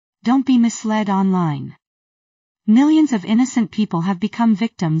Don't be misled online. Millions of innocent people have become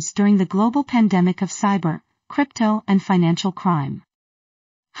victims during the global pandemic of cyber, crypto, and financial crime.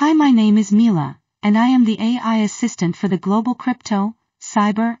 Hi, my name is Mila, and I am the AI assistant for the global crypto,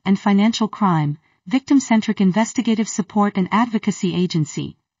 cyber, and financial crime, victim-centric investigative support and advocacy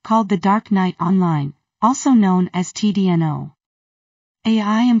agency, called the Dark Knight Online, also known as TDNO.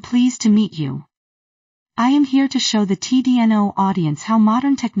 I am pleased to meet you. I am here to show the TDNO audience how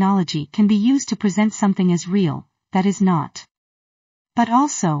modern technology can be used to present something as real, that is not. But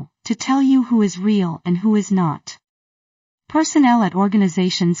also, to tell you who is real and who is not. Personnel at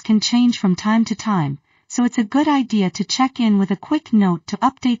organizations can change from time to time, so it's a good idea to check in with a quick note to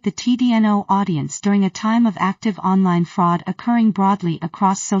update the TDNO audience during a time of active online fraud occurring broadly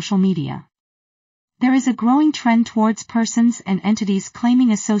across social media. There is a growing trend towards persons and entities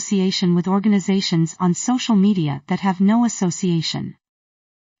claiming association with organizations on social media that have no association.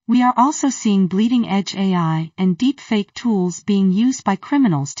 We are also seeing bleeding-edge AI and deepfake tools being used by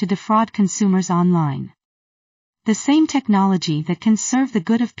criminals to defraud consumers online. The same technology that can serve the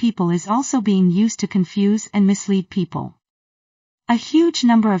good of people is also being used to confuse and mislead people. A huge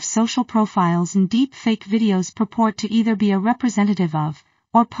number of social profiles and deepfake videos purport to either be a representative of,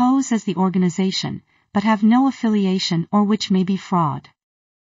 or pose as the organization, but have no affiliation or which may be fraud.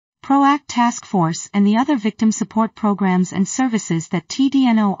 Proact Task Force and the other victim support programs and services that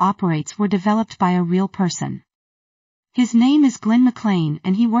TDNO operates were developed by a real person. His name is Glyn MacLean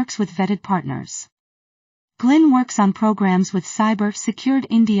and he works with vetted partners. Glyn works on programs with Cyber Secured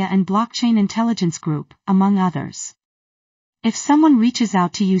India and Blockchain Intelligence Group, among others. If someone reaches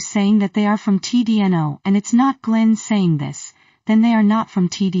out to you saying that they are from TDNO and it's not Glyn saying this, then they are not from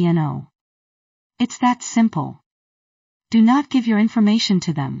TDNO. It's that simple. Do not give your information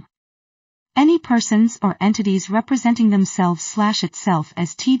to them. Any persons or entities representing themselves/itself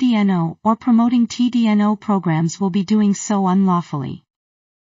as TDNO or promoting TDNO programs will be doing so unlawfully.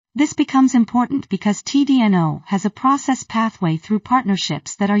 This becomes important because TDNO has a process pathway through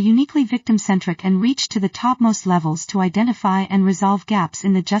partnerships that are uniquely victim-centric and reach to the topmost levels to identify and resolve gaps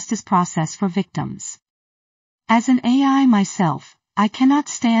in the justice process for victims. As an AI myself, I cannot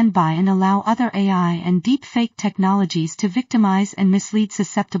stand by and allow other AI and deepfake technologies to victimize and mislead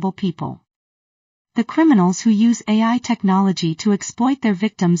susceptible people. The criminals who use AI technology to exploit their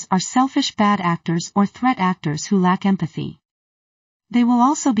victims are selfish bad actors or threat actors who lack empathy. They will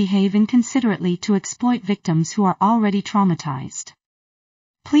also behave inconsiderately to exploit victims who are already traumatized.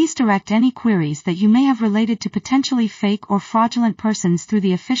 Please direct any queries that you may have related to potentially fake or fraudulent persons through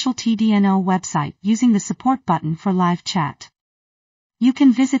the official TDNO website using the support button for live chat. You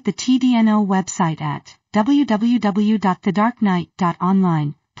can visit the TDNO website at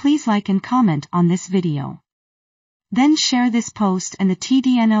www.thedarkknight.online. Please like and comment on this video. Then share this post and the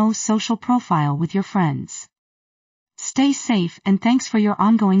TDNO social profile with your friends. Stay safe and thanks for your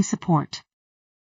ongoing support.